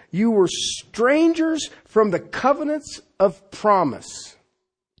this, you were strangers from the covenants of promise.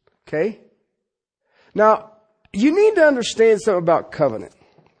 Okay? Now, you need to understand something about covenant.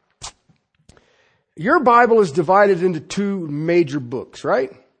 Your Bible is divided into two major books,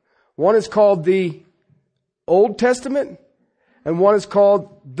 right? One is called the Old Testament, and one is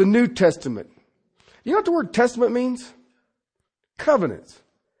called the New Testament. You know what the word testament means? Covenants.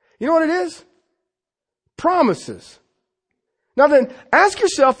 You know what it is? Promises. Now then, ask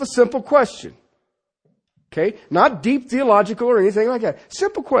yourself a simple question. Okay? Not deep theological or anything like that.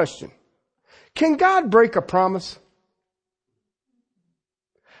 Simple question. Can God break a promise?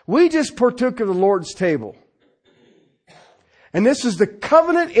 We just partook of the Lord's table. And this is the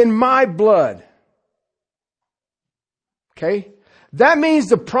covenant in my blood. Okay? That means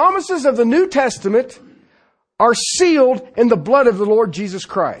the promises of the New Testament are sealed in the blood of the Lord Jesus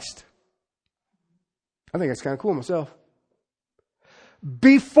Christ. I think that's kind of cool myself.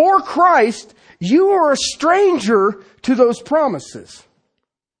 Before Christ, you are a stranger to those promises.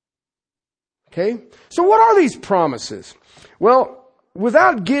 Okay? So what are these promises? Well,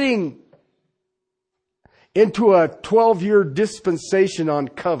 without getting into a 12-year dispensation on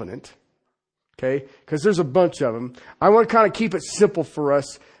covenant, okay, because there's a bunch of them, I want to kind of keep it simple for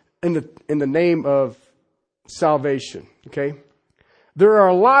us in the name of salvation, okay? There are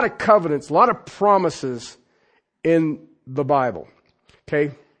a lot of covenants, a lot of promises in the Bible,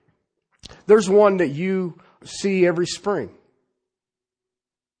 okay? There's one that you see every spring.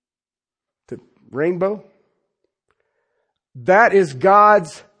 The rainbow. That is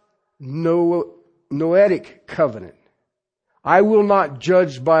God's Noetic covenant. I will not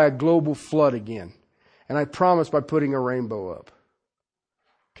judge by a global flood again. And I promise by putting a rainbow up.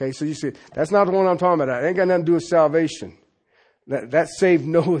 Okay, so you see, that's not the one I'm talking about. It ain't got nothing to do with salvation. That saved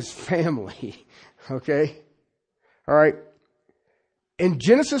Noah's family. Okay? All right. In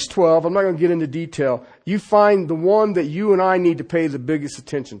Genesis 12, I'm not going to get into detail, you find the one that you and I need to pay the biggest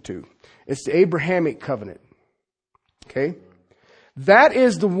attention to. It's the Abrahamic covenant. Okay? That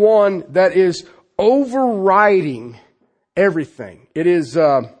is the one that is overriding everything. It is,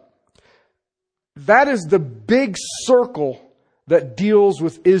 that is the big circle that deals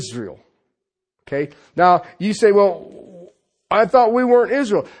with Israel. Okay? Now, you say, well, I thought we weren't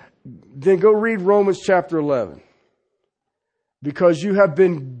Israel. Then go read Romans chapter 11. Because you have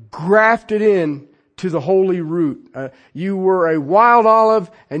been grafted in to the holy root. You were a wild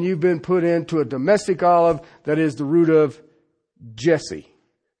olive and you've been put into a domestic olive that is the root of Jesse.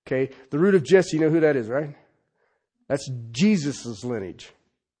 Okay? The root of Jesse, you know who that is, right? That's Jesus' lineage.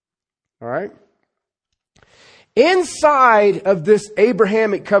 All right? Inside of this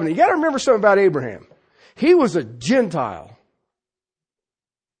Abrahamic covenant, you got to remember something about Abraham. He was a Gentile.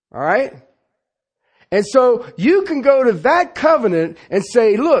 All right? And so you can go to that covenant and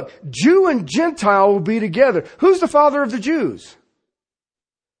say, look, Jew and Gentile will be together. Who's the father of the Jews?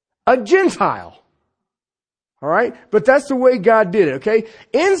 A Gentile. All right? But that's the way God did it, okay?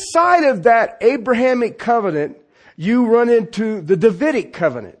 Inside of that Abrahamic covenant, you run into the Davidic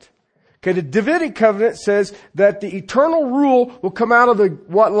covenant. Okay, the Davidic covenant says that the eternal rule will come out of the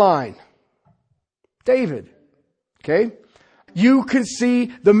what line? David. Okay? You can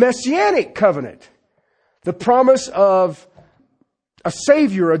see the Messianic covenant. The promise of a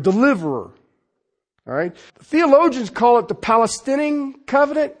savior, a deliverer. All right? Theologians call it the Palestinian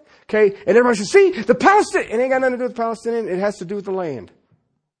covenant. Okay? And everybody says, see, the Palestinian, it ain't got nothing to do with the Palestinian. It has to do with the land.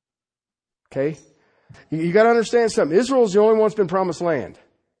 Okay? You got to understand something. Israel is the only one that's been promised land.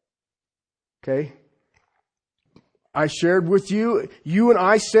 Okay? I shared with you, you and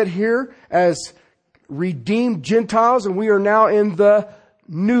I sit here as redeemed Gentiles, and we are now in the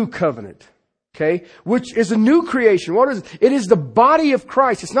new covenant. Okay? Which is a new creation. What is it? It is the body of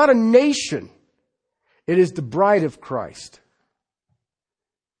Christ. It's not a nation. It is the bride of Christ.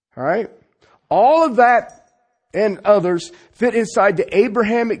 All right? All of that and others fit inside the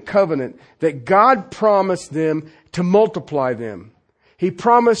Abrahamic covenant that God promised them to multiply them. He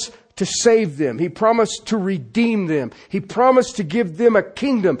promised to save them. He promised to redeem them. He promised to give them a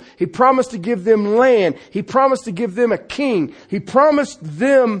kingdom. He promised to give them land. He promised to give them a king. He promised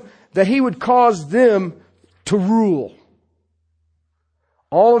them that He would cause them to rule.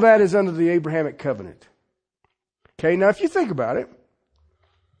 All of that is under the Abrahamic covenant. Okay, now if you think about it,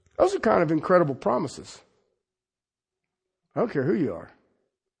 those are kind of incredible promises. I don't care who you are.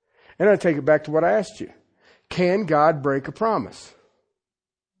 And I take it back to what I asked you. Can God break a promise?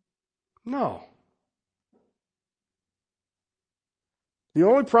 No. The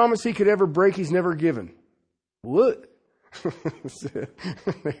only promise He could ever break, He's never given. What?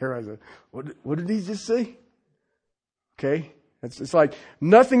 There I said, what did he just say? Okay. It's like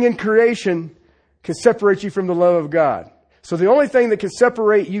nothing in creation can separate you from the love of God. So the only thing that can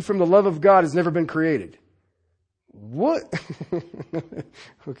separate you from the love of God has never been created. What?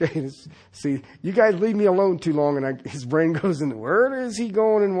 Okay. See, you guys leave me alone too long and his brain goes in, where is he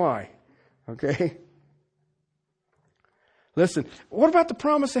going and why? Okay. Listen, what about the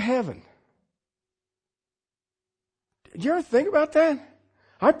promise of heaven? Did you ever think about that?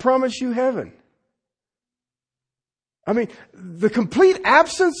 I promise you heaven. I mean, the complete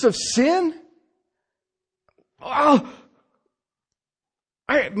absence of sin. Oh,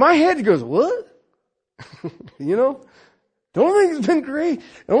 my head goes, what? You know, the only thing that's been created,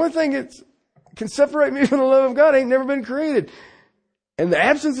 the only thing that can separate me from the love of God ain't never been created. And the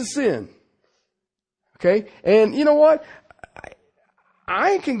absence of sin. Okay? And you know what?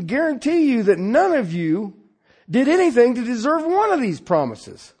 I can guarantee you that none of you did anything to deserve one of these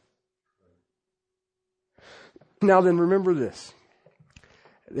promises. Now then, remember this.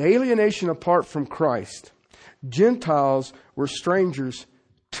 The alienation apart from Christ, Gentiles were strangers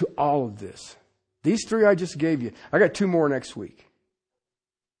to all of this. These three I just gave you. I got two more next week.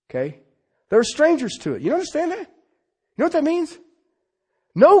 Okay? They're strangers to it. You understand that? You know what that means?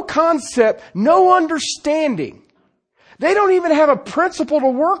 No concept, no understanding. They don't even have a principle to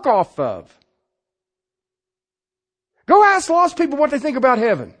work off of. Go ask lost people what they think about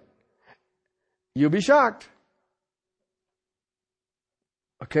heaven. You'll be shocked.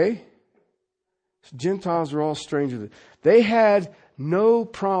 Okay? So Gentiles are all strangers. They had no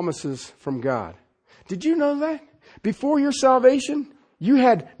promises from God. Did you know that? Before your salvation, you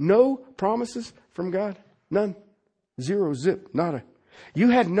had no promises from God? None. Zero, zip, nada. You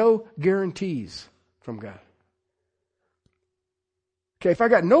had no guarantees from God. Okay, if I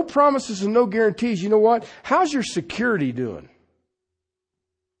got no promises and no guarantees, you know what? How's your security doing?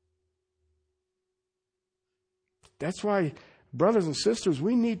 That's why, brothers and sisters,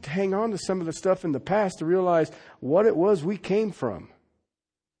 we need to hang on to some of the stuff in the past to realize what it was we came from.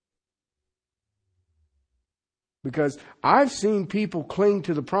 Because I've seen people cling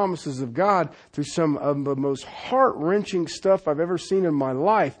to the promises of God through some of the most heart-wrenching stuff I've ever seen in my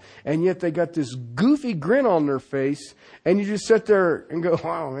life. And yet they got this goofy grin on their face. And you just sit there and go,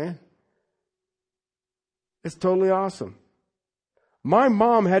 wow, man. It's totally awesome. My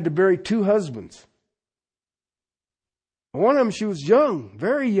mom had to bury two husbands. One of them, she was young,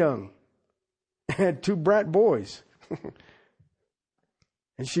 very young. Had two brat boys.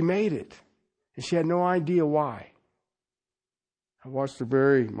 And she made it. And she had no idea why. I watched her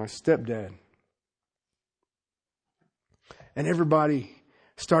bury my stepdad. And everybody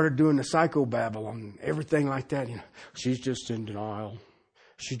started doing the psychobabble and everything like that. You know, she's just in denial.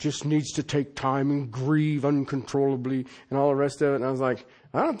 She just needs to take time and grieve uncontrollably and all the rest of it. And I was like,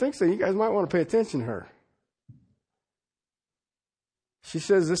 I don't think so. You guys might want to pay attention to her. She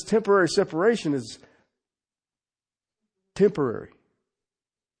says this temporary separation is temporary.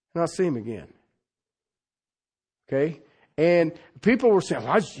 And I'll see him again. Okay? And people were saying,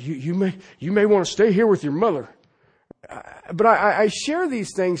 well, you may want to stay here with your mother. But I share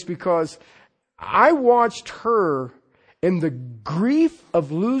these things because I watched her in the grief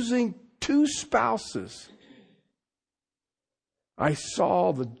of losing two spouses. I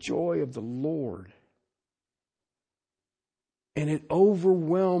saw the joy of the Lord. And it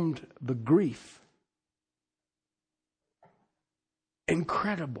overwhelmed the grief.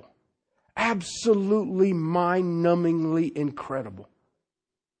 Incredible. Absolutely mind-numbingly incredible.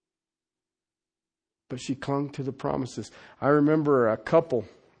 But she clung to the promises. I remember a couple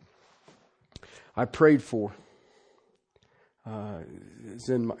I prayed for. It's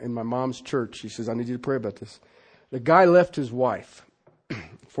in my mom's church. She says, I need you to pray about this. The guy left his wife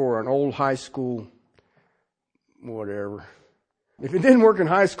for an old high school, whatever. If it didn't work in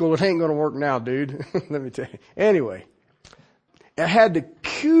high school, it ain't going to work now, dude. Let me tell you. Anyway, I had the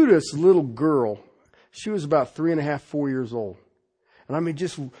cutest little girl. She was about 3.5, 4 years old. And I mean,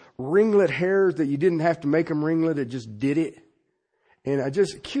 just ringlet hairs that you didn't have to make them ringlet. It just did it. And I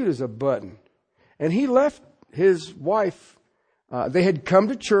just cute as a button. And he left his wife. They had come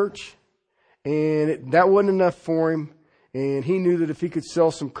to church, and that wasn't enough for him. And he knew that if he could sell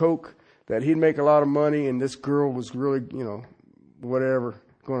some coke, that he'd make a lot of money. And this girl was really, whatever,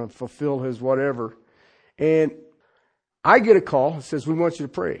 going to fulfill his whatever. And I get a call. It says, we want you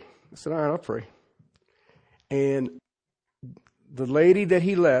to pray. I said, all right, I'll pray. And the lady that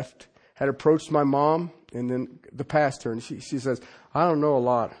he left had approached my mom and then the pastor. And she says, I don't know a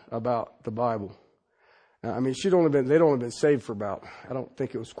lot about the Bible. I mean, they'd only been saved for about, I don't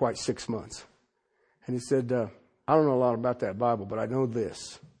think it was quite 6 months. And he said, I don't know a lot about that Bible, but I know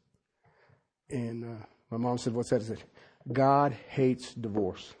this. And my mom said, what's that? I said, God hates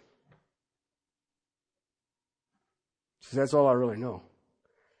divorce. She said, that's all I really know.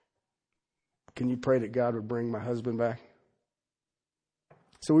 Can you pray that God would bring my husband back?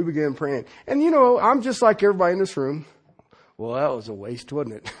 So we began praying. And I'm just like everybody in this room. Well, that was a waste,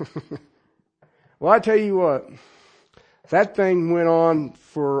 wasn't it? Well, I tell you what, that thing went on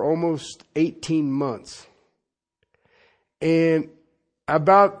for almost 18 months. And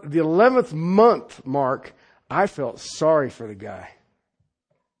about the 11th month mark, I felt sorry for the guy.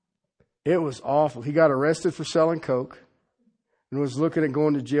 It was awful. He got arrested for selling coke and was looking at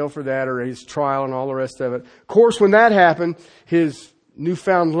going to jail for that, or his trial and all the rest of it. Of course, when that happened, his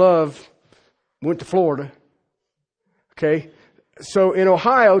newfound love went to Florida. Okay? So in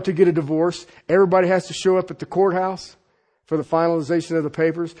Ohio, to get a divorce, everybody has to show up at the courthouse for the finalization of the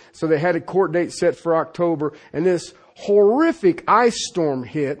papers. So they had a court date set for October, and this horrific ice storm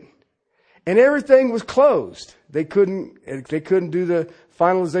hit, and everything was closed. They couldn't do the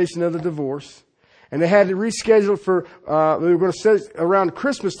finalization of the divorce. And they had to reschedule for, they were going to set it around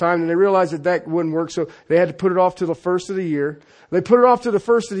Christmas time, and they realized that wouldn't work, so they had to put it off to the first of the year. They put it off to the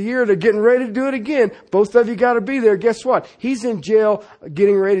first of the year. They're getting ready to do it again. Both of you got to be there. Guess what? He's in jail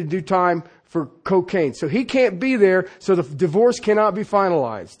getting ready to do time for cocaine. So he can't be there, so the divorce cannot be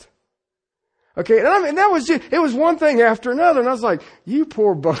finalized. Okay, and that was just, it was one thing after another, and I was like, you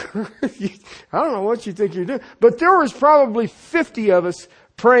poor bugger. I don't know what you think you're doing. But there was probably 50 of us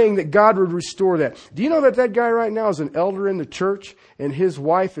praying that God would restore that. Do you know that guy right now is an elder in the church, and his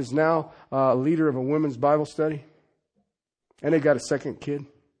wife is now a leader of a women's Bible study? And they got a second kid.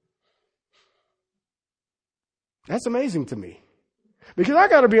 That's amazing to me. Because I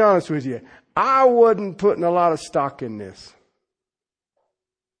got to be honest with you, I wasn't putting a lot of stock in this.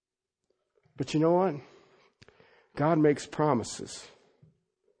 But you know what? God makes promises.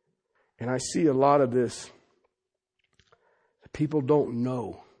 And I see a lot of this. People don't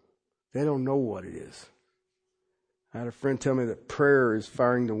know. They don't know what it is. I had a friend tell me that prayer is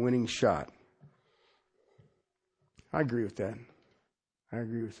firing the winning shot. I agree with that.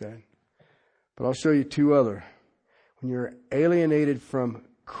 But I'll show you two other. When you're alienated from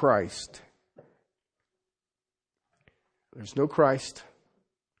Christ, there's no Christ.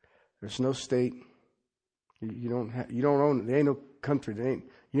 There's no state. You don't own it. There ain't no country.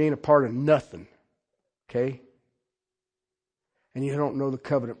 You ain't a part of nothing. Okay? And you don't know the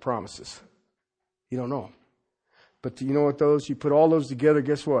covenant promises. You don't know them. But you know what those? You put all those together,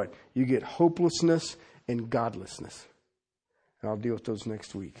 guess what? You get hopelessness and godlessness. And I'll deal with those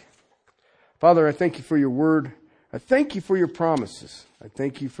next week. Father, I thank you for your word. I thank you for your promises. I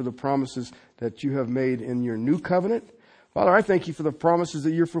thank you for the promises that you have made in your new covenant. Father, I thank you for the promises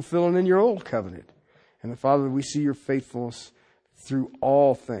that you're fulfilling in your old covenant. And Father, we see your faithfulness through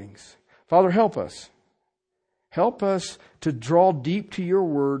all things. Father, help us. Help us to draw deep to your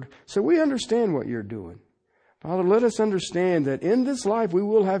word so we understand what you're doing. Father, let us understand that in this life we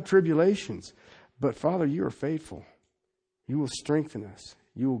will have tribulations. But Father, you are faithful. You will strengthen us.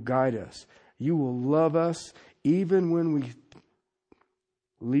 You will guide us. You will love us even when we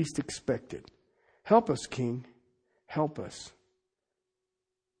least expect it. Help us, King. Help us.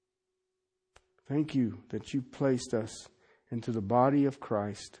 Thank you that you placed us into the body of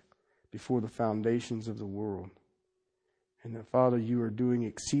Christ before the foundations of the world. And that, Father, you are doing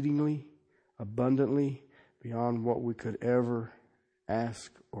exceedingly, abundantly, beyond what we could ever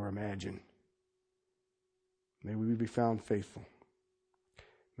ask or imagine. May we be found faithful.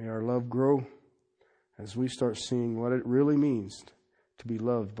 May our love grow as we start seeing what it really means to be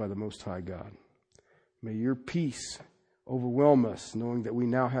loved by the Most High God. May your peace overwhelm us, knowing that we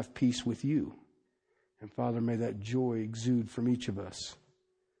now have peace with you. And Father, may that joy exude from each of us,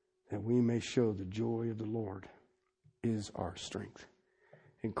 that we may show the joy of the Lord is our strength.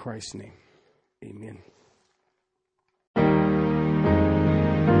 In Christ's name, amen.